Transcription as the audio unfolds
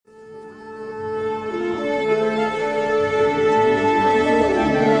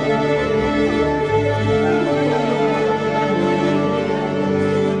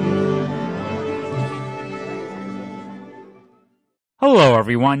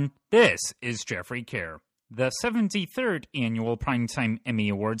everyone, this is Jeffrey Kerr. The 73rd Annual Primetime Emmy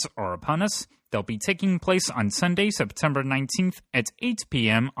Awards are upon us. They'll be taking place on Sunday, September 19th at 8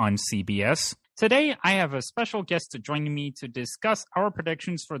 p.m. on CBS. Today, I have a special guest joining me to discuss our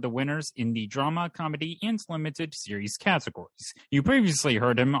predictions for the winners in the drama, comedy, and limited series categories. You previously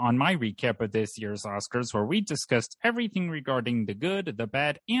heard him on my recap of this year's Oscars, where we discussed everything regarding the good, the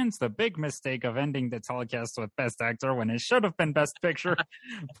bad, and the big mistake of ending the telecast with Best Actor when it should have been Best Picture.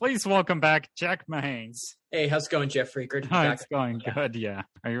 Please welcome back Jack Mahanes. Hey, how's it going, Jeffrey? Great to be back. It's going good, yeah.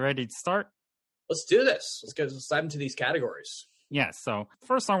 Are you ready to start? Let's do this. Let's dive into these categories. Yeah, so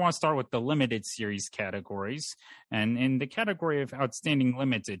first I want to start with the limited series categories. And in the category of Outstanding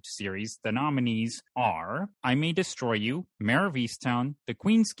Limited Series, the nominees are I May Destroy You, Mare of Easttown, The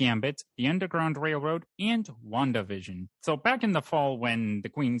Queen's Gambit, The Underground Railroad, and WandaVision. So back in the fall when The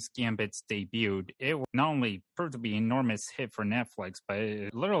Queen's Gambit debuted, it not only proved to be an enormous hit for Netflix, but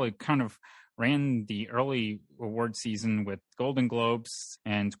it literally kind of ran the early award season with Golden Globes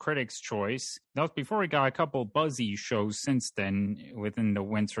and Critics' Choice. That was before we got a couple buzzy shows since then within the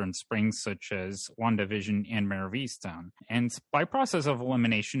winter and spring, such as WandaVision and Mare of Easttown. And by process of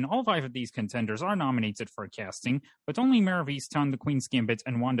elimination, all 5 of these contenders are nominated for casting, but only Mare of Easttown, The Queen's Gambit,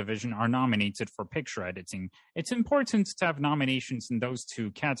 and WandaVision are nominated for picture editing. It's important to have nominations in those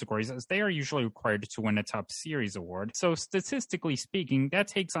 2 categories, as they are usually required to win a top series award. So statistically speaking, that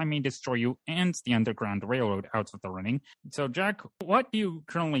takes I May Destroy You and The Underground Railroad out of the running. So Jack, what do you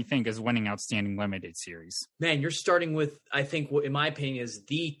currently think is winning Outstanding Limited Series? Man, you're starting with, I think, what in my opinion is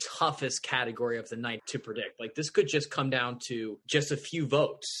the toughest category of the night to predict. Like, this could just come down to just a few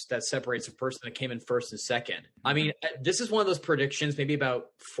votes that separates a person that came in first and second. I mean, this is one of those predictions, maybe about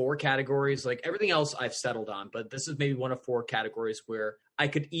 4 categories. Like, everything else I've settled on, but this is maybe one of 4 categories where I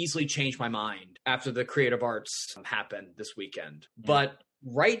could easily change my mind after the creative arts happened this weekend. But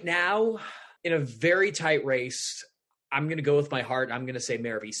right now, in a very tight race, I'm going to go with my heart. I'm going to say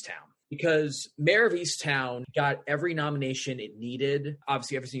Mare of Easttown, because Mare of Easttown got every nomination it needed.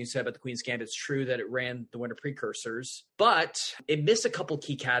 Obviously, everything you said about The Queen's Gambit is true, that it ran the winter precursors, but it missed a couple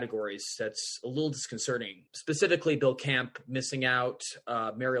key categories that's a little disconcerting. Specifically, Bill Camp missing out,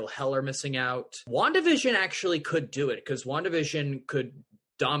 Mariel Heller missing out. WandaVision actually could do it, because WandaVision could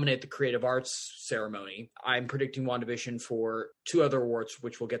dominate the creative arts ceremony. I'm predicting WandaVision for 2 other awards,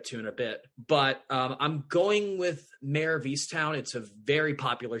 which we'll get to in a bit. But I'm going with Mare of Easttown. It's a very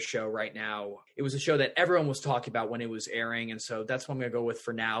popular show right now. It was a show that everyone was talking about when it was airing, and so that's what I'm going to go with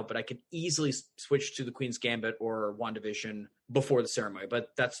for now. But I could easily switch to The Queen's Gambit or WandaVision before the ceremony, but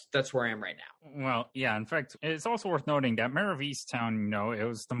that's where I am right now. Well, yeah, in fact, it's also worth noting that Mare of Easttown, it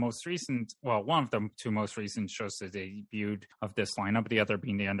was the most recent, well, one of the 2 most recent shows that debuted of this lineup, the other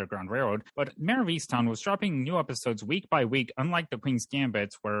being The Underground Railroad. But Mare of Easttown was dropping new episodes week by week, unlike The Queen's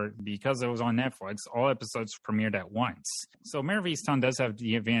Gambit, where because it was on Netflix, all episodes premiered at once. So Mare of Easttown does have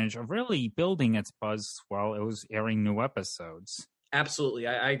the advantage of really building its buzz while it was airing new episodes. Absolutely.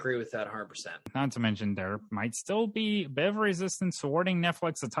 I agree with that 100%. Not to mention there might still be a bit of resistance to awarding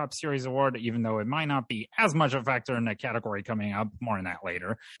Netflix a top series award, even though it might not be as much a factor in the category coming up. More on that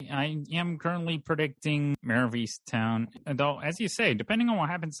later. I am currently predicting Mare of Easttown, though, as you say, depending on what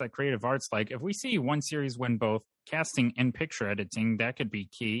happens at Creative Arts, like if we see one series win both casting and picture editing, that could be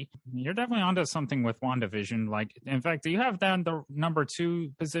key. You're definitely onto something with WandaVision. Like, in fact, do you have that in the number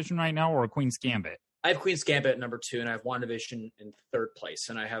 2 position right now, or Queen's Gambit? I have Queen's Gambit at number 2, and I have WandaVision in 3rd place,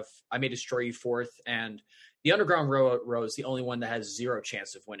 and I May Destroy You 4th, and The Underground Railroad is the only one that has 0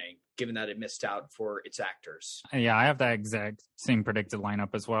 chance of winning, given that it missed out for its actors. Yeah, I have that exact same predicted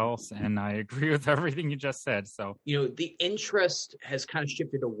lineup as well, and I agree with everything you just said. So, the interest has kind of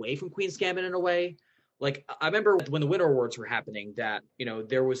shifted away from Queen's Gambit in a way. Like, I remember when the Winter Awards were happening that,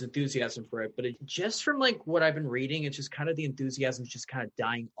 there was enthusiasm for it, but just from like what I've been reading, it's just kind of the enthusiasm is just kind of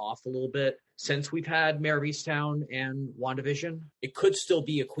dying off a little bit since we've had Mare of Easttown and WandaVision. It could still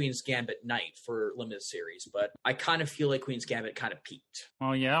be a Queen's Gambit night for limited series, but I kind of feel like Queen's Gambit kind of peaked.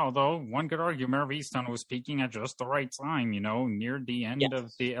 Well, yeah, although one could argue Mare of Easttown was peaking at just the right time, near the end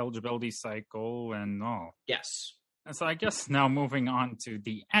of the eligibility cycle and all. Yes. So I guess now moving on to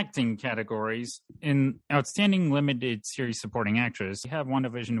the acting categories. In Outstanding Limited Series Supporting Actress, we have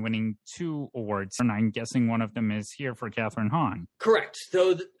WandaVision winning 2 awards, and I'm guessing one of them is here for Kathryn Hahn. Correct.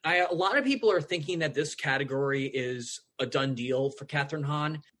 Though a lot of people are thinking that this category is a done deal for Kathryn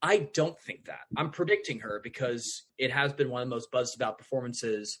Hahn. I don't think that. I'm predicting her because it has been one of the most buzzed about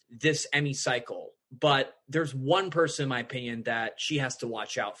performances this Emmy cycle. But there's one person, in my opinion, that she has to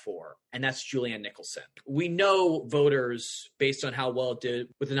watch out for, and that's Julianne Nicholson. We know voters, based on how well it did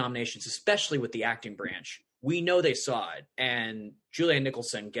with the nominations, especially with the acting branch, we know they saw it. And Julianne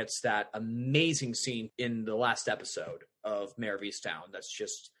Nicholson gets that amazing scene in the last episode of Mayor of Easttown that's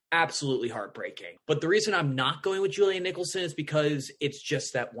just absolutely heartbreaking. But the reason I'm not going with Julianne Nicholson is because it's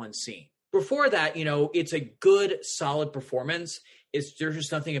just that one scene. Before that, it's a good, solid performance. There's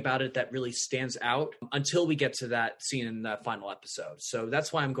just nothing about it that really stands out until we get to that scene in the final episode. So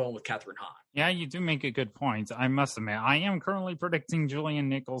that's why I'm going with Kathryn Hahn. Yeah, you do make a good point. I must admit, I am currently predicting Julianne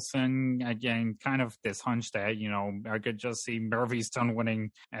Nicholson. Again, kind of this hunch that, I could just see Mare of Easttown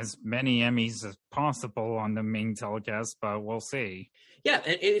winning as many Emmys as possible on the main telecast, but we'll see. Yeah,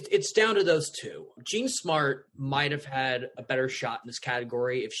 and it's down to those two. Jean Smart might have had a better shot in this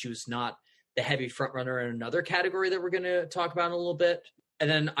category if she was not the heavy frontrunner in another category that we're going to talk about in a little bit. And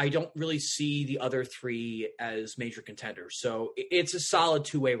then I don't really see the other three as major contenders. So it's a solid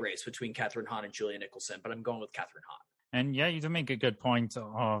two-way race between Kathryn Hahn and Julianne Nicholson, but I'm going with Kathryn Hahn. And yeah, you do make a good point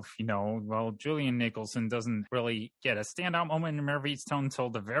of, Julianne Nicholson doesn't really get a standout moment in Mare of Easttown until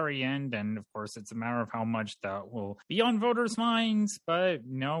the very end. And of course, it's a matter of how much that will be on voters' minds. But,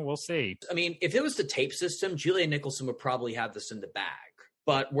 we'll see. I mean, if it was the tape system, Julianne Nicholson would probably have this in the bag.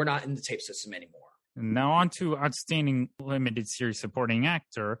 But we're not in the tape system anymore. Now on to Outstanding Limited Series Supporting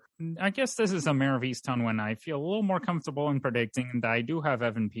Actor. I guess this is a Mare of Easttown when I feel a little more comfortable in predicting, and I do have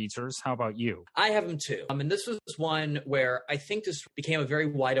Evan Peters. How about you? I have him too. And this was one where I think this became a very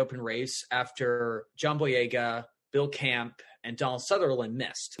wide open race after John Boyega, Bill Camp, and Donald Sutherland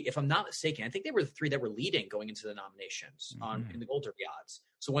missed. If I'm not mistaken, I think they were the three that were leading going into the nominations in the Gold Derby odds.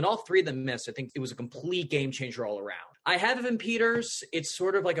 So when all three of them missed, I think it was a complete game changer all around. I have Evan Peters. It's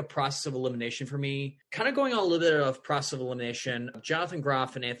sort of like a process of elimination for me. Kind of going on a little bit of process of elimination. Jonathan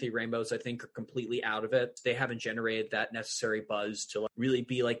Groff and Anthony Ramos, I think, are completely out of it. They haven't generated that necessary buzz to really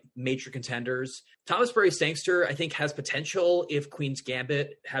be like major contenders. Thomas Berry Sangster, I think, has potential if Queen's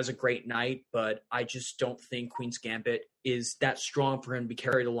Gambit has a great night, but I just don't think Queen's Gambit is that strong for him to be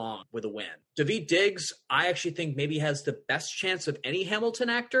carried along with a win. Daveed Diggs, I actually think maybe has the best chance of any Hamilton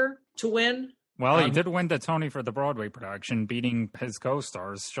actor to win. Well, he did win the Tony for the Broadway production, beating his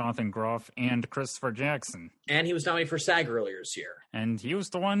co-stars, Jonathan Groff and Christopher Jackson. And he was nominated for SAG earlier this year. And he was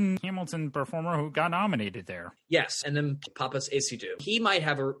the one Hamilton performer who got nominated there. Yes, and then Papas Asidou. He might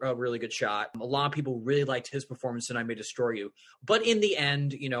have a really good shot. A lot of people really liked his performance in I May Destroy You. But in the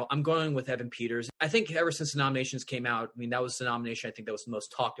end, I'm going with Evan Peters. I think ever since the nominations came out, that was the nomination I think that was the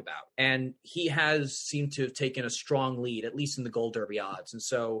most talked about. And he has seemed to have taken a strong lead, at least in the Gold Derby odds. And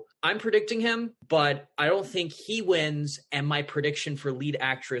so I'm predicting him, but I don't think he wins. And my prediction for lead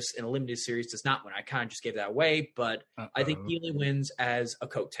actress in a limited series does not win. I kind of just gave that away, but I think he only wins as a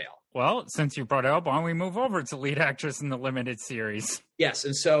coattail. Well, since you brought it up, why don't we move over to lead actress in the limited series? Yes,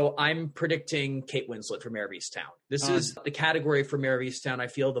 and so I'm predicting Kate Winslet for Mare of Easttown. This is the category for Mare of Easttown I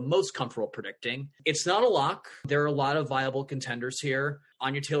feel the most comfortable predicting. It's not a lock. There are a lot of viable contenders here.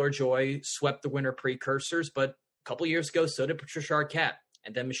 Anya Taylor-Joy swept the winter precursors, but a couple years ago, so did Patricia Arquette.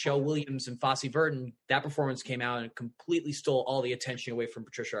 And then Michelle Williams and Fosse Verdon, that performance came out and completely stole all the attention away from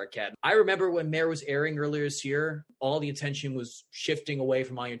Patricia Arquette. I remember when Mare was airing earlier this year, all the attention was shifting away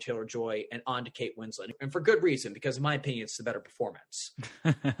from Anya Taylor-Joy and on to Kate Winslet. And for good reason, because in my opinion, it's the better performance.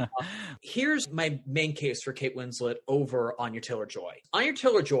 Here's my main case for Kate Winslet over Anya Taylor-Joy. Anya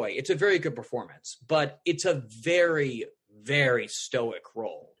Taylor-Joy, it's a very good performance, but it's a very, very stoic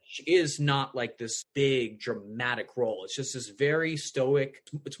role. She is not like this big dramatic role. It's just this very stoic.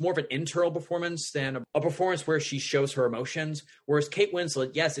 It's more of an internal performance than a performance where she shows her emotions. Whereas Kate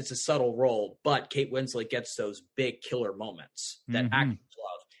Winslet, yes, it's a subtle role, but Kate Winslet gets those big killer moments that actors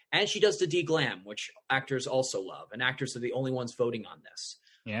love. And she does the D-glam, which actors also love. And actors are the only ones voting on this.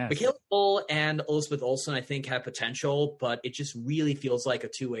 Yeah. Michaela Cole and Elizabeth Olsen, I think, have potential, but it just really feels like a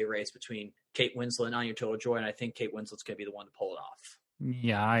two-way race between Kate Winslet and Anya Taylor-Joy, and I think Kate Winslet's going to be the one to pull it off.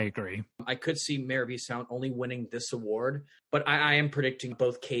 Yeah, I agree. I could see Mare of Easttown only winning this award, but I am predicting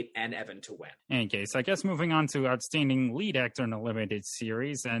both Kate and Evan to win. In any case, I guess moving on to Outstanding Lead Actor in a Limited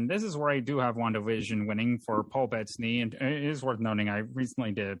Series, and this is where I do have WandaVision winning for Paul Bettany, and it is worth noting I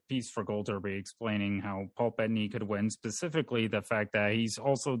recently did a piece for Gold Derby explaining how Paul Bettany could win, specifically the fact that he's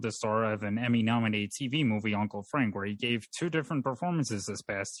also the star of an Emmy-nominated TV movie, Uncle Frank, where he gave 2 different performances this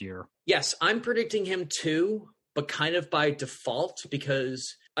past year. Yes, I'm predicting him too, but kind of by default,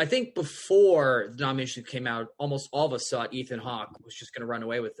 because I think before the nomination came out, almost all of us thought Ethan Hawke was just going to run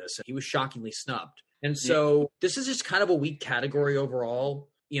away with this. He was shockingly snubbed. And so this is just kind of a weak category overall.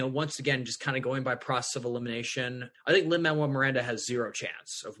 Once again, just kind of going by process of elimination. I think Lin-Manuel Miranda has 0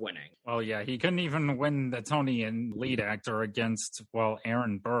 chance of winning. Well, yeah, he couldn't even win the Tony in lead actor against,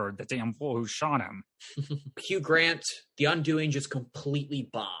 Aaron Burr, the damn fool who shot him. Hugh Grant, The Undoing just completely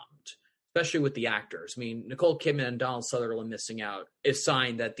bombed. especially with the actors. I mean, Nicole Kidman and Donald Sutherland missing out is a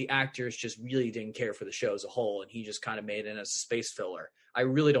sign that the actors just really didn't care for the show as a whole, and he just kind of made it as a space filler. I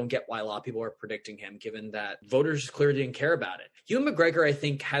really don't get why a lot of people are predicting him, given that voters clearly didn't care about it. Ewan McGregor, I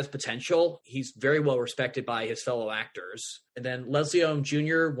think, has potential. He's very well respected by his fellow actors. And then Leslie Odom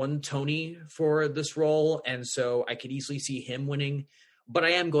Jr. won Tony for this role, and so I could easily see him winning. But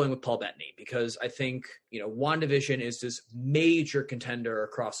I am going with Paul Bettany because I think, WandaVision is this major contender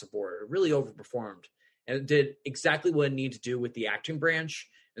across the board. It really overperformed, and it did exactly what it needed to do with the acting branch.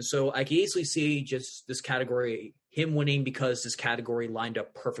 And so I can easily see just this category, him winning because this category lined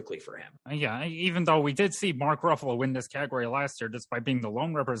up perfectly for him. Yeah, even though we did see Mark Ruffalo win this category last year, despite being the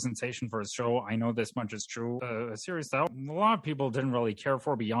lone representation for his show, I know this much is true. A series that a lot of people didn't really care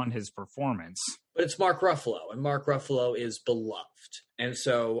for beyond his performance. But it's Mark Ruffalo, and Mark Ruffalo is beloved. And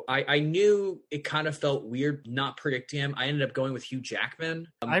so I knew it kind of felt weird not predicting him. I ended up going with Hugh Jackman.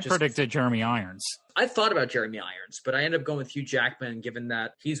 I predicted Jeremy Irons. I thought about Jeremy Irons, but I ended up going with Hugh Jackman, given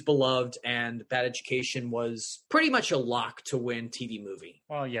that he's beloved and Bad Education was pretty much a lock to win TV movie.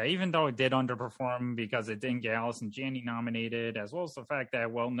 Well, yeah, even though it did underperform because it didn't get Allison Janney nominated, as well as the fact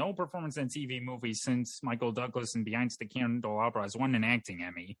that, no performance in TV movie since Michael Douglas in Behind the Candelabra has won an acting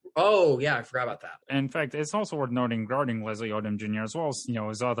Emmy. Oh, yeah, I forgot about that. In fact, it's also worth noting regarding Leslie Odom Jr., as well as,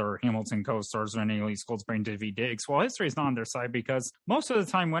 his other Hamilton co-stars, Renee Elise Goldsberry and Daveed Diggs. Well, history is not on their side because most of the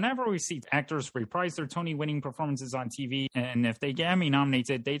time, whenever we see actors reprise their Tony-winning performances on TV, and if they get Emmy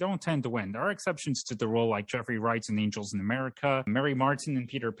nominated, they don't tend to win. There are exceptions to the rule, like Jeffrey Wright in Angels in America, Mary Martin and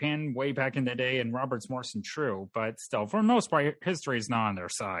Peter Pan way back in the day, and Robert Morrison True. But still, for the most part, history is not on their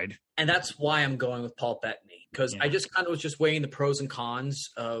side. And that's why I'm going with Paul Bettany, because I just kind of was just weighing the pros and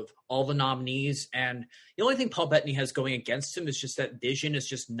cons of all the nominees. And the only thing Paul Bettany has going against him is just that Vision is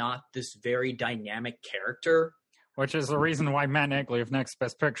just not this very dynamic character. Which is the reason why Matt Negley of Next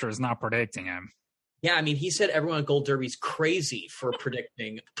Best Picture is not predicting him. Yeah, I mean, he said everyone at Gold Derby's crazy for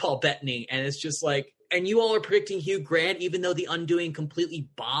predicting Paul Bettany. And it's just like, and you all are predicting Hugh Grant, even though The Undoing completely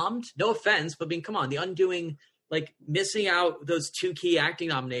bombed? No offense, but come on, The Undoing, missing out those two key acting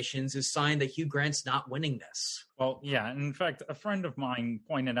nominations is a sign that Hugh Grant's not winning this. Well, yeah. In fact, a friend of mine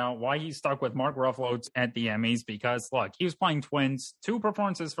pointed out why he stuck with Mark Ruffalo at the Emmys because, look, he was playing twins, 2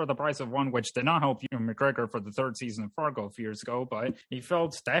 performances for the price of 1, which did not help Ewan McGregor for the 3rd season of Fargo a few years ago, but he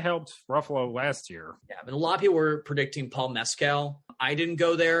felt that helped Ruffalo last year. Yeah, but a lot of people were predicting Paul Mescal. I didn't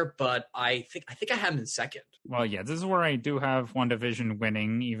go there, but I think I have him in second. Well, yeah, this is where I do have WandaVision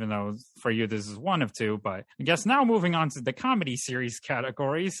winning, even though for you this is 1 of 2. But I guess now moving on to the comedy series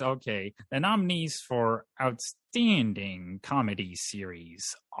categories. Okay, the nominees for Outstanding Comedy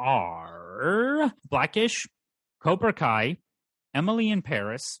Series are Blackish, Cobra Kai, Emily in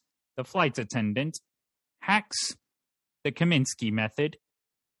Paris, The Flight Attendant, Hacks, The Kominsky Method,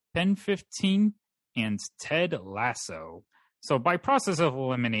 Pen 15, and Ted Lasso. So by process of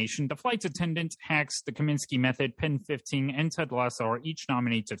elimination, The Flight Attendant, Hacks, The Kominsky Method, Pen 15, and Ted Lasso are each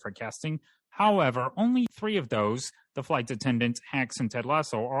nominated for casting. However, only 3 of those, The Flight Attendant, Hacks, and Ted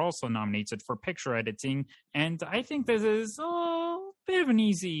Lasso, are also nominated for picture editing. And I think this is a bit of an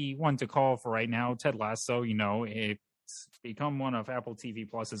easy one to call for right now. Ted Lasso, it's become one of Apple TV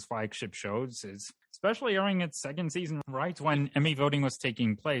Plus's flagship shows. It's especially airing its 2nd season right when Emmy voting was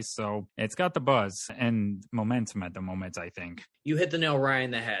taking place. So it's got the buzz and momentum at the moment, I think. You hit the nail right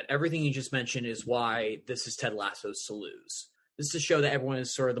in the head. Everything you just mentioned is why this is Ted Lasso's to lose. This is a show that everyone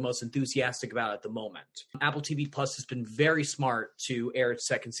is sort of the most enthusiastic about at the moment. Apple TV Plus has been very smart to air its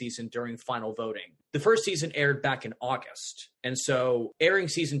 2nd season during final voting. The 1st season aired back in August. And so airing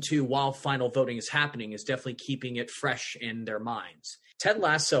season 2 while final voting is happening is definitely keeping it fresh in their minds. Ted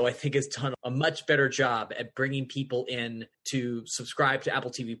Lasso, I think, has done a much better job at bringing people in to subscribe to Apple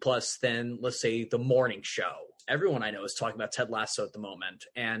TV Plus than, let's say, The Morning Show. Everyone I know is talking about Ted Lasso at the moment.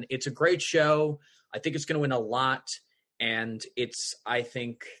 And it's a great show. I think it's going to win a lot. And it's, I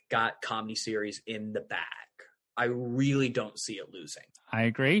think, got comedy series in the bag. I really don't see it losing. I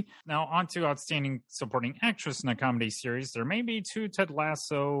agree. Now, on to Outstanding Supporting Actress in a Comedy Series. There may be 2 Ted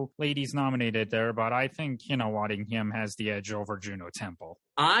Lasso ladies nominated there, but I think Hannah Waddingham has the edge over Juno Temple.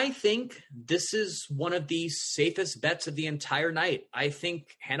 I think this is one of the safest bets of the entire night. I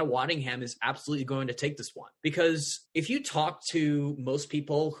think Hannah Waddingham is absolutely going to take this one. Because if you talk to most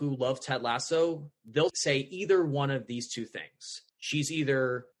people who love Ted Lasso, they'll say either one of these 2 things. She's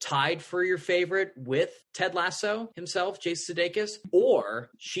either tied for your favorite with Ted Lasso himself, Jason Sudeikis, or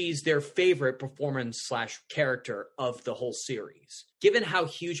she's their favorite performance/character of the whole series. Given how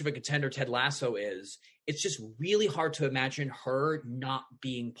huge of a contender Ted Lasso is, it's just really hard to imagine her not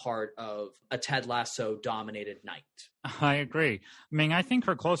being part of a Ted Lasso dominated night. I agree. I mean, I think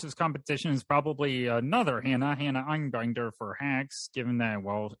her closest competition is probably another Hannah Einbinder for Hacks, given that,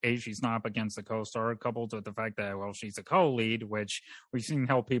 well, A, she's not up against a co-star, coupled with the fact that, well, she's a co-lead, which we've seen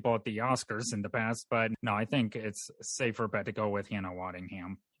help people at the Oscars in the past. But no, I think it's a safer bet to go with Hannah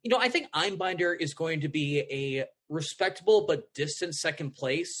Waddingham. I think Einbinder is going to be a respectable but distant second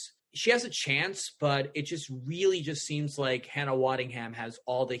place. She has a chance, but it just really just seems like Hannah Waddingham has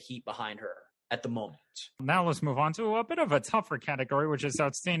all the heat behind her at the moment. Now let's move on to a bit of a tougher category, which is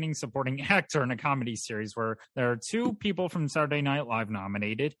Outstanding Supporting Actor in a Comedy Series, where there are 2 people from Saturday Night Live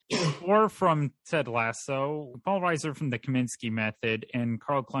nominated, 4 from Ted Lasso, Paul Reiser from The Kaminsky Method, and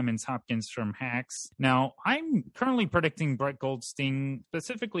Carl Clemens Hopkins from Hacks. Now, I'm currently predicting Brett Goldstein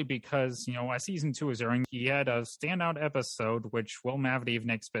specifically because, as season 2 is airing, he had a standout episode, which Will Mavety of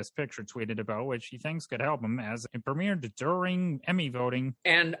Next Best Picture tweeted about, which he thinks could help him, as it premiered during Emmy voting.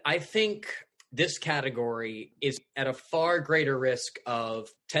 And I think this category is at a far greater risk of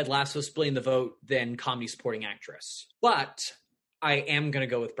Ted Lasso splitting the vote than Comedy Supporting Actress. But I am going to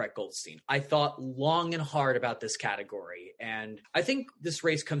go with Brett Goldstein. I thought long and hard about this category, and I think this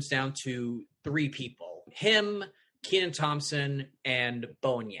race comes down to 3 people. Him, Kenan Thompson, and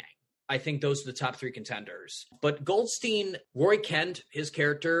Bowen Yang. I think those are the top 3 contenders. But Goldstein, Roy Kent, his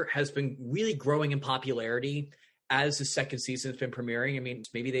character, has been really growing in popularity as the second season has been premiering. I mean,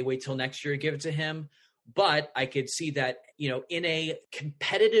 maybe they wait till next year to give it to him. But I could see that, in a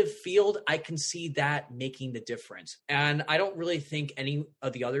competitive field, I can see that making the difference. And I don't really think any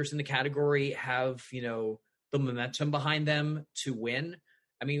of the others in the category have, the momentum behind them to win.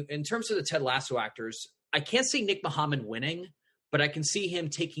 I mean, in terms of the Ted Lasso actors, I can't see Nick Mohammed winning, but I can see him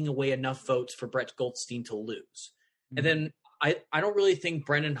taking away enough votes for Brett Goldstein to lose. Mm-hmm. And then I don't really think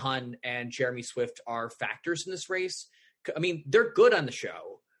Brendan Hunn and Jeremy Swift are factors in this race. I mean, they're good on the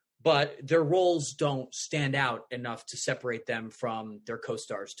show, but their roles don't stand out enough to separate them from their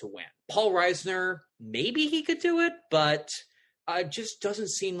co-stars to win. Paul Reiser, maybe he could do it, but it just doesn't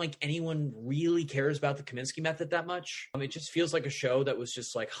seem like anyone really cares about the Kaminsky Method that much. It just feels like a show that was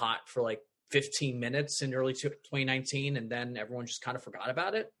just hot for 15 minutes in early 2019, and then everyone just kind of forgot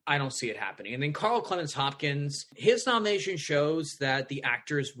about it. I don't see it happening. And then Carl Clemens Hopkins, his nomination shows that the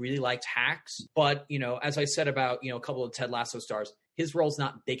actors really liked Hacks. But, as I said about, a couple of Ted Lasso stars, his role's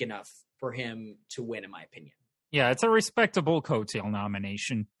not big enough for him to win, in my opinion. Yeah, it's a respectable coattail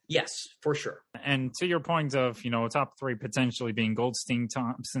nomination. Yes, for sure. And to your point of, top 3 potentially being Goldstein,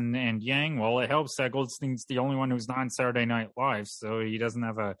 Thompson, and Yang, well, it helps that Goldstein's the only one who's not on Saturday Night Live, so he doesn't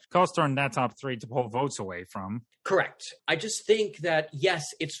have a co-star in that top 3 to pull votes away from. Correct. I just think that, yes,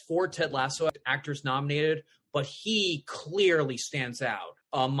 it's 4 Ted Lasso actors nominated, but he clearly stands out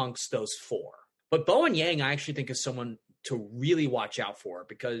amongst those 4. But Bowen Yang, I actually think, is someone to really watch out for,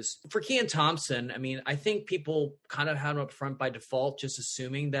 because for Kenan Thompson, I mean, I think people kind of had him up front by default, just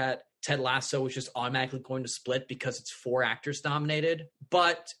assuming that Ted Lasso was just automatically going to split because it's 4 actors nominated.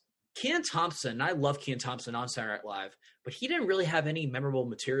 But Kenan Thompson, I love Kenan Thompson on Saturday Night Live, but he didn't really have any memorable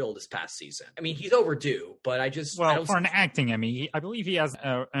material this past season. I mean, he's overdue, but for an acting Emmy, I believe he has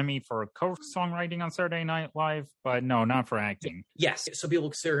an Emmy for co-songwriting on Saturday Night Live, but no, not for acting. Yes, so people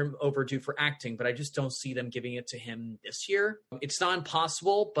consider him overdue for acting, but I just don't see them giving it to him this year. It's not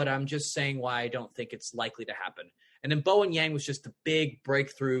impossible, but I'm just saying why I don't think it's likely to happen. And then Bowen Yang was just the big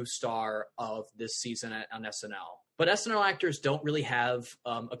breakthrough star of this season on SNL. But SNL actors don't really have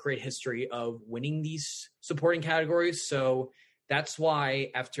a great history of winning these supporting categories. So that's why,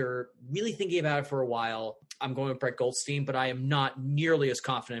 after really thinking about it for a while, I'm going with Brett Goldstein, but I am not nearly as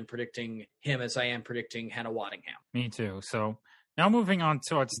confident in predicting him as I am predicting Hannah Waddingham. Me too. So now moving on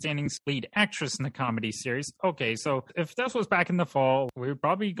to Outstanding Lead Actress in a Comedy Series. Okay, so if this was back in the fall, we would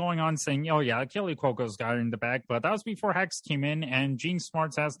probably be going on saying, oh yeah, Kelly Cuoco's got it in the bag, but that was before Hacks came in, and Jean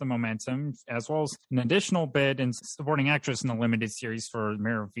Smarts has the momentum, as well as an additional bid in Supporting Actress in a limited series for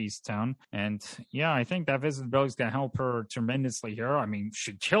Mayor of Easttown. And yeah, I think that visibility is going to help her tremendously here. I mean,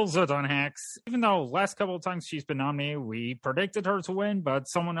 she kills it on Hacks. Even though last couple of times she's been nominated, we predicted her to win, but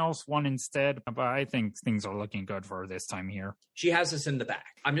someone else won instead. But I think things are looking good for her this time here. She has this in the bag.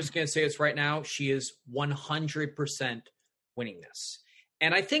 I'm just going to say this right now. She is 100% winning this.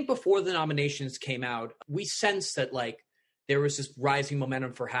 And I think before the nominations came out, we sensed that there was this rising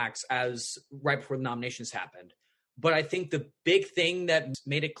momentum for Hacks as right before the nominations happened. But I think the big thing that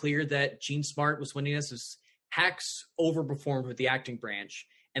made it clear that Jean Smart was winning this is Hacks overperformed with the acting branch,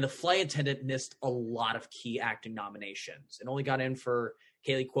 and the flight attendant missed a lot of key acting nominations and only got in for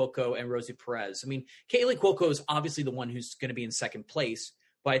Kaley Cuoco and Rosie Perez. I mean, Kaley Cuoco is obviously the one who's going to be in second place,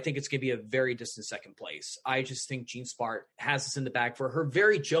 but I think it's going to be a very distant second place. I just think Jean Smart has this in the bag for her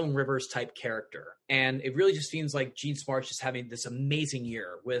very Joan Rivers type character. And it really just seems like Jean Smart's just having this amazing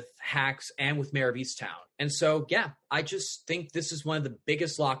year with Hacks and with Mayor of Easttown. And so, yeah, I just think this is one of the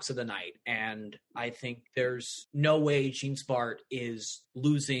biggest locks of the night. And I think there's no way Jean Smart is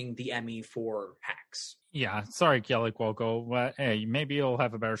losing the Emmy for Hacks. Yeah, sorry, Kelly Cuoco. But hey, maybe you'll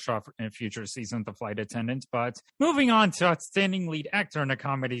have a better shot in a future season, The Flight Attendant. But moving on to Outstanding Lead Actor in a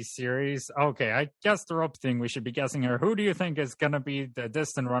Comedy Series. Okay, I guess the rope thing we should be guessing here. Who do you think is going to be the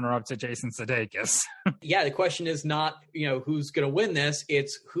distant runner-up to Jason Sudeikis? Yeah, the question is not, who's going to win this.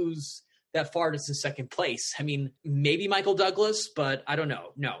 It's who's that far is in second place. I mean, maybe Michael Douglas, but I don't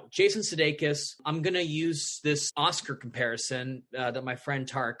know. No, Jason Sudeikis. I'm going to use this Oscar comparison that my friend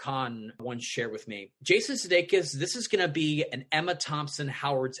Tara Khan once shared with me. Jason Sudeikis, this is going to be an Emma Thompson,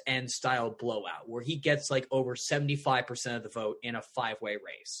 Howard's End style blowout where he gets like over 75% of the vote in a 5-way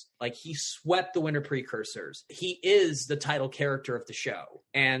race. Like he swept the winter precursors. He is the title character of the show.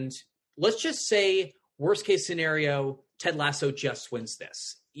 And let's just say worst case scenario, Ted Lasso just wins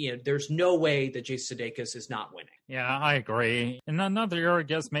this. There's no way that Jason Sudeikis is not winning. Yeah, I agree. In another year, I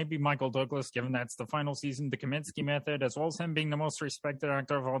guess maybe Michael Douglas, given that's the final season, the Kaminsky Method, as well as him being the most respected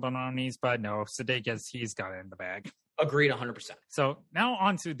actor of all the nominees. But no, Sudeikis, he's got it in the bag. Agreed 100%. So now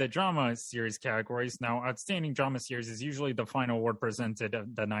on to the drama series categories. Now, Outstanding Drama Series is usually the final award presented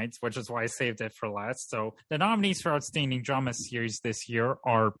of the night, which is why I saved it for last. So the nominees for Outstanding Drama Series this year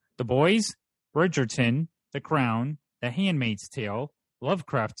are The Boys, Bridgerton, The Crown, The Handmaid's Tale,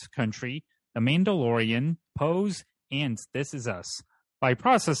 Lovecraft Country, The Mandalorian, Pose, and This Is Us. By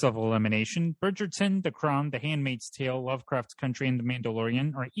process of elimination, Bridgerton, The Crown, The Handmaid's Tale, Lovecraft Country, and The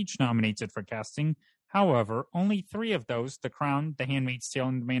Mandalorian are each nominated for casting. However, only 3 of those, The Crown, The Handmaid's Tale,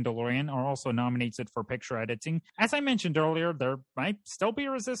 and The Mandalorian, are also nominated for picture editing. As I mentioned earlier, there might still be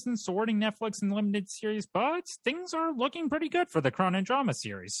a resistance to awarding Netflix in the limited series, but things are looking pretty good for the Crown and Drama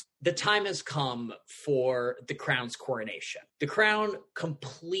series. The time has come for The Crown's coronation. The Crown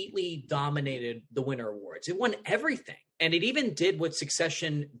completely dominated the Winter Awards. It won everything. And it even did what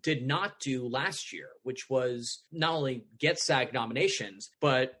Succession did not do last year, which was not only get SAG nominations,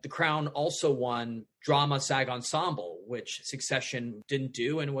 but The Crown also won Drama SAG Ensemble, which Succession didn't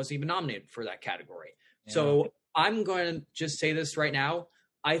do and wasn't even nominated for that category. Yeah. So I'm going to just say this right now.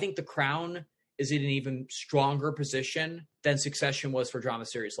 I think The Crown is in an even stronger position than Succession was for Drama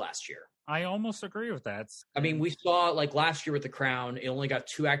Series last year. I almost agree with that. I mean, we saw like last year with The Crown, it only got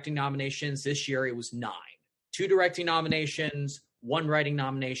 2 acting nominations. This year it was 9. 2 directing nominations, 1 writing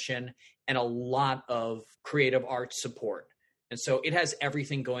nomination, and a lot of creative arts support. And so it has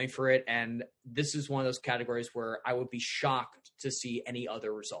everything going for it. And this is one of those categories where I would be shocked to see any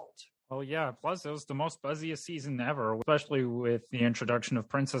other result. Oh, yeah. Plus, it was the most buzziest season ever, especially with the introduction of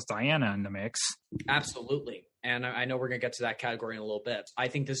Princess Diana in the mix. Absolutely. And I know we're going to get to that category in a little bit. I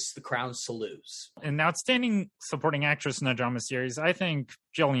think this is The Crown's to lose. An outstanding supporting actress in a drama series, I think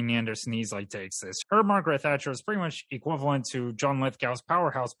Gillian Anderson easily takes this. Her Margaret Thatcher is pretty much equivalent to John Lithgow's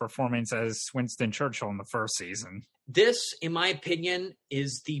powerhouse performance as Winston Churchill in the first season. This, in my opinion,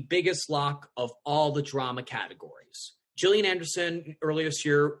 is the biggest lock of all the drama categories. Gillian Anderson earlier this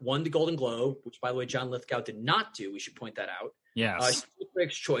year won the Golden Globe, which, by the way, John Lithgow did not do. We should point that out. Yes.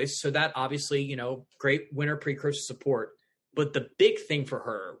 Critics' choice. So that obviously, great winner precursor support. But the big thing for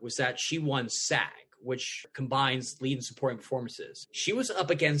her was that she won SAG, which combines lead and supporting performances. She was up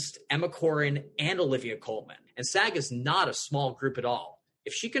against Emma Corrin and Olivia Colman. And SAG is not a small group at all.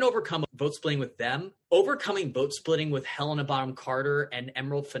 If she can overcome vote splitting with them, overcoming vote splitting with Helena Bonham Carter and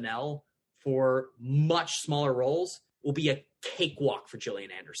Emerald Fennell for much smaller roles will be a cakewalk for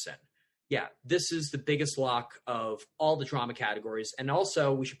Gillian Anderson. Yeah, this is the biggest lock of all the drama categories. And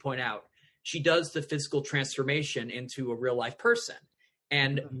also, we should point out, she does the physical transformation into a real life person.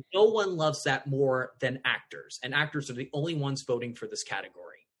 And no one loves that more than actors. And actors are the only ones voting for this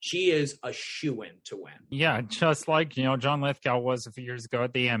category. She is a shoo-in to win. Yeah, just like, John Lithgow was a few years ago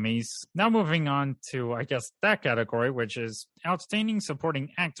at the Emmys. Now moving on to, I guess, that category, which is Outstanding Supporting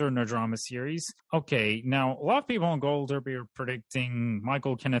Actor in a Drama Series. Okay, now, a lot of people on Gold Derby are predicting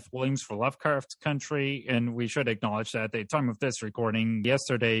Michael Kenneth Williams for Lovecraft Country, and we should acknowledge that at the time of this recording,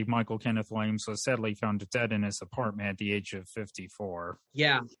 yesterday, Michael Kenneth Williams was sadly found dead in his apartment at the age of 54.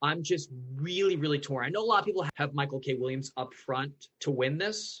 Yeah, I'm just really, really torn. I know a lot of people have Michael K. Williams up front to win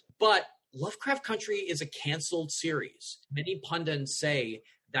this. But Lovecraft Country is a canceled series. Many pundits say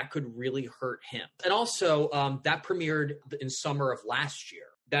that could really hurt him. And also, that premiered in summer of last year.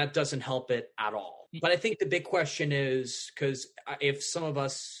 That doesn't help it at all. But I think the big question is, because if some of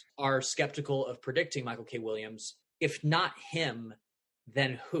us are skeptical of predicting Michael K. Williams, if not him,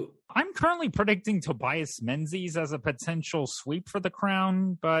 then who? I'm currently predicting Tobias Menzies as a potential sweep for the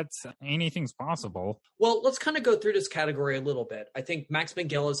crown, but anything's possible. Well, let's kind of go through this category a little bit. I think Max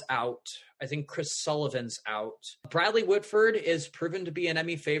Minghella out. I think Chris Sullivan's out. Bradley Whitford is proven to be an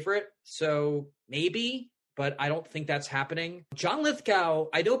Emmy favorite, so maybe, but I don't think that's happening. John Lithgow,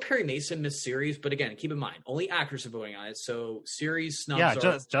 I know Perry Mason missed series, but again, keep in mind, only actors are voting on it, so series snubs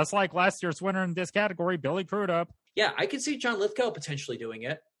are... just like last year's winner in this category, Billy Crudup. Yeah, I could see John Lithgow potentially doing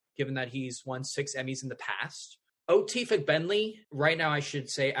it, given that he's won 6 Emmys in the past. Oteef Bentley, right now I should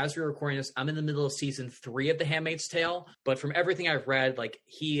say, as we're recording this, I'm in the middle of season 3 of The Handmaid's Tale, but from everything I've read, like,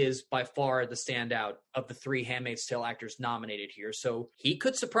 he is by far the standout of the 3 Handmaid's Tale actors nominated here, so he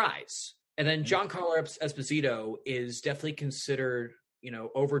could surprise. And then Giancarlo Esposito is definitely considered,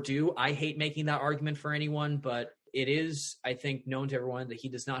 overdue. I hate making that argument for anyone, but it is, I think, known to everyone that he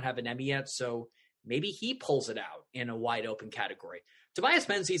does not have an Emmy yet, so maybe he pulls it out in a wide open category. Tobias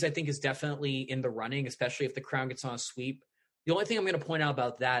Menzies, I think, is definitely in the running, especially if the crown gets on a sweep. The only thing I'm going to point out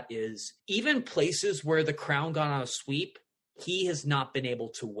about that is even places where the crown got on a sweep, he has not been able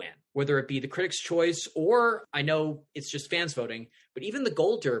to win, whether it be the Critics' Choice or, I know it's just fans voting, but even the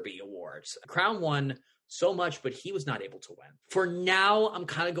Gold Derby Awards. Crown won so much, but he was not able to win. For now, I'm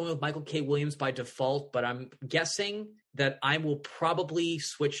kind of going with Michael K. Williams by default, but I'm guessing that I will probably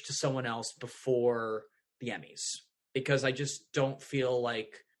switch to someone else before the Emmys, because I just don't feel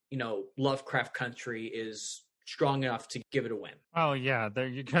like, Lovecraft Country is strong enough to give it a win. Oh, yeah.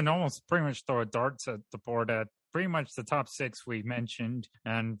 You can almost pretty much throw a dart at the board at pretty much the top 6 we mentioned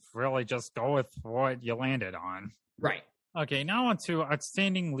and really just go with what you landed on. Right. Okay, now on to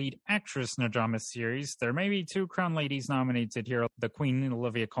Outstanding Lead Actress in a Drama Series. There may be 2 Crown ladies nominated here, the Queen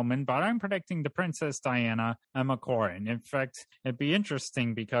Olivia Colman, but I'm predicting the Princess Diana, Emma Corrin. In fact, it'd be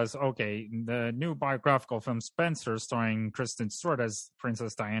interesting because, the new biographical film Spencer, starring Kristen Stewart as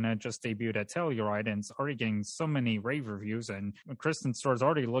Princess Diana, just debuted at Telluride and it's already getting so many rave reviews, and Kristen Stewart's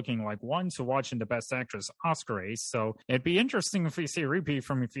already looking like one to watch in the Best Actress Oscar race, so it'd be interesting if we see a repeat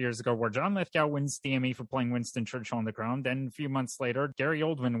from a few years ago where John Lithgow wins the Emmy for playing Winston Churchill on the Crown. Then a few months later, Gary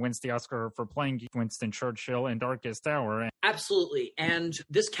Oldman wins the Oscar for playing Winston Churchill in Darkest Hour. Absolutely. And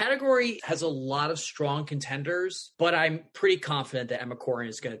this category has a lot of strong contenders, but I'm pretty confident that Emma Corrin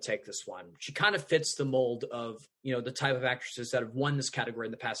is going to take this one. She kind of fits the mold of, the type of actresses that have won this category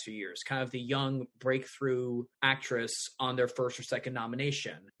in the past few years, kind of the young breakthrough actress on their first or second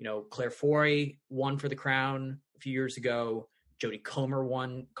nomination. Claire Foy won for The Crown a few years ago. Jodie Comer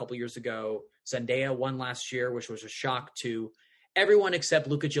won a couple years ago. Zendaya won last year, which was a shock to everyone except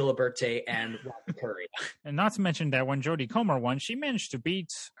Luca Gilaberte and Robert Curry. And not to mention that when Jodie Comer won, she managed to beat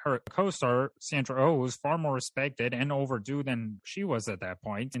her co-star Sandra Oh, who's far more respected and overdue than she was at that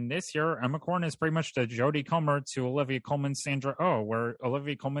point. And this year, Emma Corrin is pretty much the Jodie Comer to Olivia Colman's Sandra Oh, where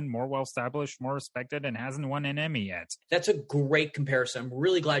Olivia Colman more well-established, more respected, and hasn't won an Emmy yet. That's a great comparison. I'm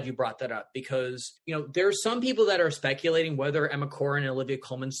really glad you brought that up because, there are some people that are speculating whether Emma Corrin and Olivia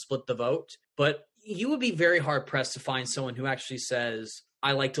Colman split the vote, but you would be very hard-pressed to find someone who actually says,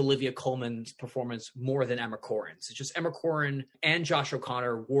 I liked Olivia Colman's performance more than Emma Corrin's. It's just Emma Corrin and Josh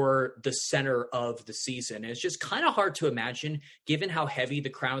O'Connor were the center of the season. And it's just kind of hard to imagine, given how heavy The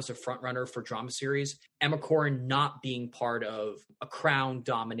Crown is a frontrunner for drama series, Emma Corrin not being part of a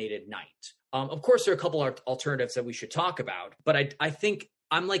Crown-dominated night. Of course, there are a couple of alternatives that we should talk about, but I think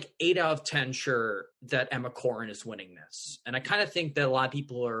I'm like 8 out of 10 sure that Emma Corrin is winning this. And I kind of think that a lot of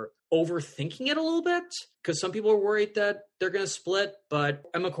people are overthinking it a little bit because some people are worried that they're going to split. But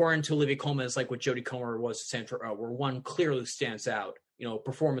Emma Corrin to Olivia Colman is like what Jodie Comer was to Sandra Oh, where one clearly stands out,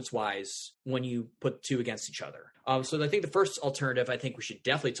 performance-wise when you put 2 against each other. So I think the first alternative I think we should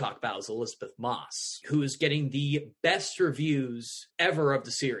definitely talk about is Elizabeth Moss, who is getting the best reviews ever of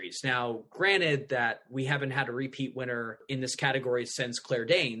the series. Now, granted that we haven't had a repeat winner in this category since Claire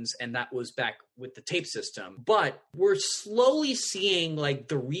Danes, and that was back with the tape system, but we're slowly seeing like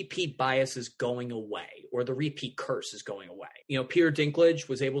the repeat bias is going away, or the repeat curse is going away. Peter Dinklage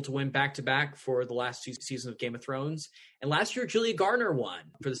was able to win back-to-back for the last 2 seasons of Game of Thrones, and last year Julia Garner won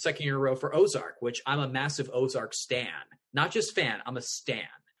for the second year in a row for Ozark, which I'm a massive Ozark stan. Not just fan, I'm a stan.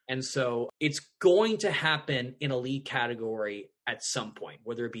 And so it's going to happen in a lead category at some point,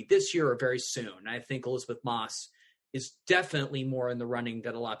 whether it be this year or very soon. And I think Elizabeth Moss is definitely more in the running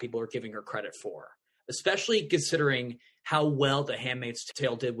than a lot of people are giving her credit for, especially considering how well The Handmaid's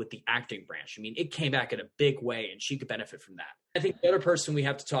Tale did with the acting branch. I mean, it came back in a big way, and she could benefit from that. I think the other person we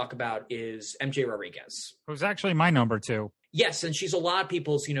have to talk about is MJ Rodriguez, who's actually my number 2. Yes, and she's a lot of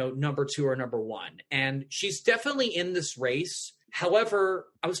people's, number 2 or number 1. And she's definitely in this race However,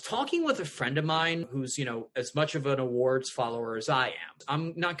 I was talking with a friend of mine who's, as much of an awards follower as I am.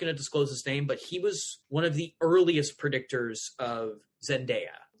 I'm not going to disclose his name, but he was one of the earliest predictors of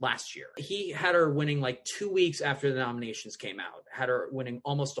Zendaya last year. He had her winning like 2 weeks after the nominations came out, had her winning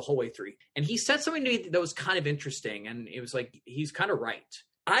almost the whole way through. And he said something to me that was kind of interesting. And it was like, he's kind of right.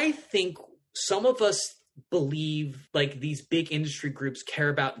 I think some of us believe like these big industry groups care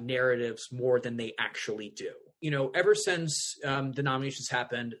about narratives more than they actually do. Ever since the nominations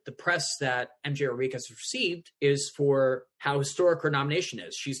happened, the press that MJ Rodriguez has received is for how historic her nomination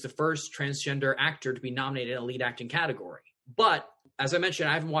is. She's the first transgender actor to be nominated in a lead acting category. But as I mentioned,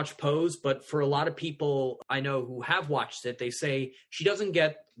 I haven't watched Pose, but for a lot of people I know who have watched it, they say she doesn't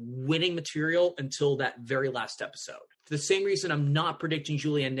get winning material until that very last episode. For the same reason I'm not predicting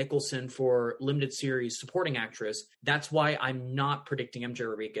Julianne Nicholson for limited series supporting actress, that's why I'm not predicting MJ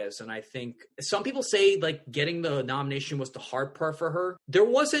Rodriguez. And I think some people say like getting the nomination was the hard part for her. There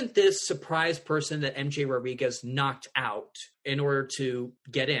wasn't this surprise person that MJ Rodriguez knocked out in order to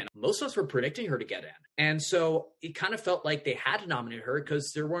get in. Most of us were predicting her to get in. And so it kind of felt like they had to nominate her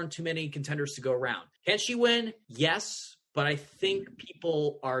because there weren't too many contenders to go around. Can she win? Yes. But I think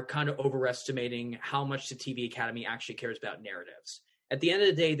people are kind of overestimating how much the TV Academy actually cares about narratives. At the end of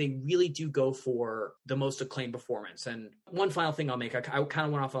the day, they really do go for the most acclaimed performance. And one final thing I'll make, I kind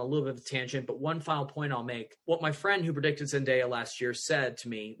of went off on a little bit of a tangent, but one final point I'll make. What my friend who predicted Zendaya last year said to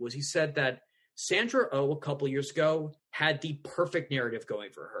me was he said that Sandra Oh a couple years ago had the perfect narrative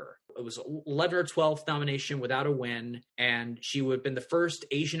going for her. It was 11th or 12th nomination without a win, and she would have been the first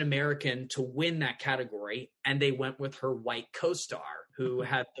Asian American to win that category, and they went with her white co-star, who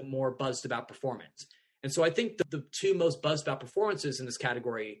had the more buzzed about performance. And so I think the two most buzzed about performances in this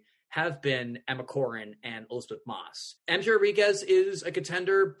category have been Emma Corrin and Elizabeth Moss. MJ Rodriguez is a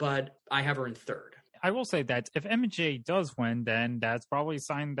contender, but I have her in third. I will say that if MJ does win, then that's probably a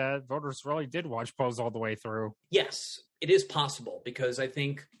sign that voters really did watch Pose all the way through. Yes, it is possible because I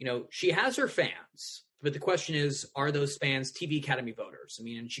think, she has her fans. But the question is, are those fans TV Academy voters? I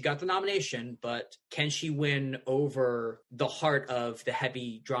mean, she got the nomination, but can she win over the heart of the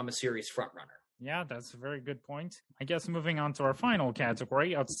heavy drama series frontrunner? Yeah, that's a very good point. I guess moving on to our final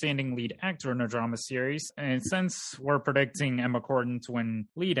category, Outstanding Lead Actor in a Drama Series. And since we're predicting Emma Corrin to win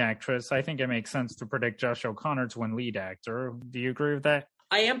Lead Actress, I think it makes sense to predict Josh O'Connor to win Lead Actor. Do you agree with that?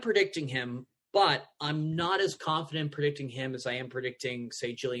 I am predicting him, but I'm not as confident predicting him as I am predicting,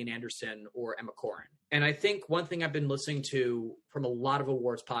 say, Gillian Anderson or Emma Corrin. And I think one thing I've been listening to from a lot of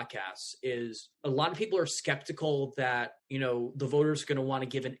awards podcasts is a lot of people are skeptical that, the voters are going to want to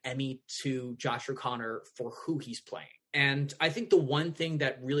give an Emmy to Josh O'Connor for who he's playing. And I think the one thing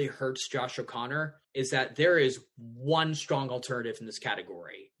that really hurts Josh O'Connor is that there is one strong alternative in this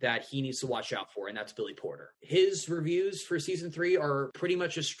category that he needs to watch out for, and that's Billy Porter. His reviews for season 3 are pretty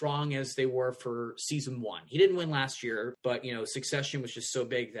much as strong as they were for season 1. He didn't win last year, but, Succession was just so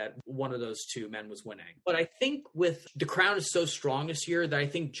big that one of those two men was winning. But I think with The Crown is so strong this year that I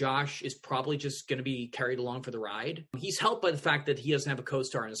think Josh is probably just going to be carried along for the ride. He's helped by the fact that he doesn't have a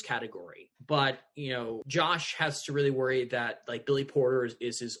co-star in his category. But, Josh has to really worry that, like, Billy Porter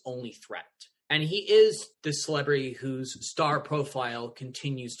is his only threat. And he is the celebrity whose star profile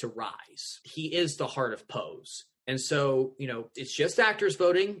continues to rise. He is the heart of Pose. And so, it's just actors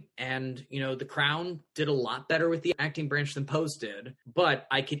voting. And, The Crown did a lot better with the acting branch than Pose did. But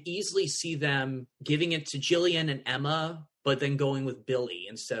I could easily see them giving it to Gillian and Emma, but then going with Billy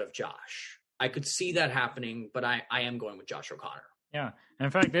instead of Josh. I could see that happening, but I am going with Josh O'Connor. Yeah. In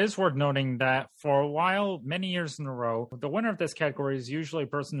fact, it is worth noting that for a while, many years in a row, the winner of this category is usually a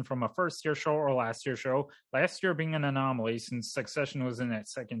person from a first-year show or last-year show. Last year being an anomaly since Succession was in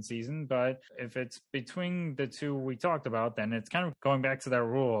its second season. But if it's between the two we talked about, then it's kind of going back to that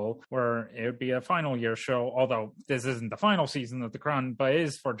rule where it would be a final-year show, although this isn't the final season of The Crown, but it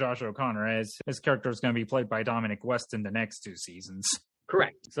is for Josh O'Connor, as his character is going to be played by Dominic West in the next 2 seasons.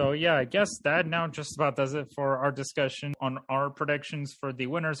 Correct. So, yeah, I guess that now just about does it for our discussion on our predictions for the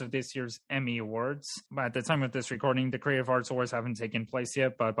winners of this year's Emmy Awards. At the time of this recording, the Creative Arts Awards haven't taken place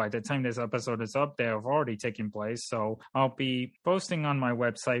yet, but by the time this episode is up, they have already taken place. So I'll be posting on my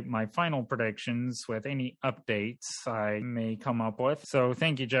website my final predictions with any updates I may come up with. So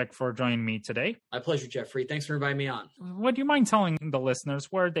thank you, Jack, for joining me today. My pleasure, Jeffrey. Thanks for inviting me on. Would you mind telling the listeners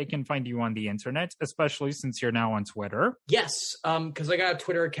where they can find you on the internet, especially since you're now on Twitter? Yes, because I got a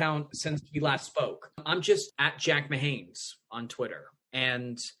Twitter account since we last spoke. I'm just at Jack Mahanes on Twitter.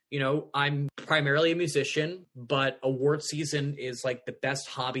 And, I'm primarily a musician, but award season is like the best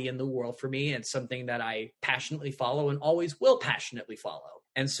hobby in the world for me. It's something that I passionately follow and always will passionately follow.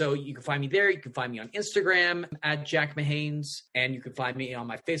 And so you can find me there. You can find me on Instagram at Jack Mahanes, and you can find me on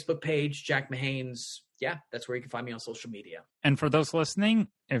my Facebook page, Jack Mahanes. Yeah, that's where you can find me on social media. And for those listening,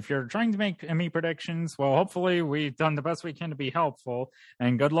 if you're trying to make Emmy predictions, well, hopefully we've done the best we can to be helpful.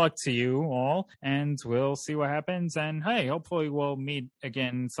 And good luck to you all. And we'll see what happens. And hey, hopefully we'll meet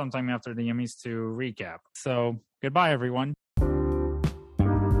again sometime after the Emmys to recap. So goodbye, everyone.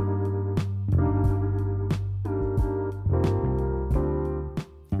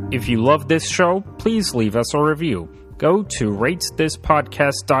 If you love this show, please leave us a review. Go to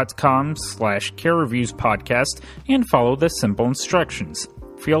ratethispodcast.com/carereviewspodcast and follow the simple instructions.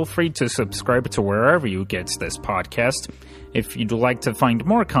 Feel free to subscribe to wherever you get this podcast. If you'd like to find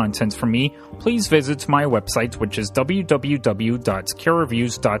more content from me, please visit my website, which is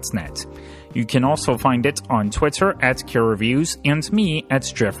www.carereviews.net. You can also find it on Twitter at carereviews and me at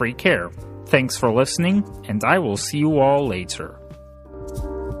Jeffrey Care. Thanks for listening, and I will see you all later.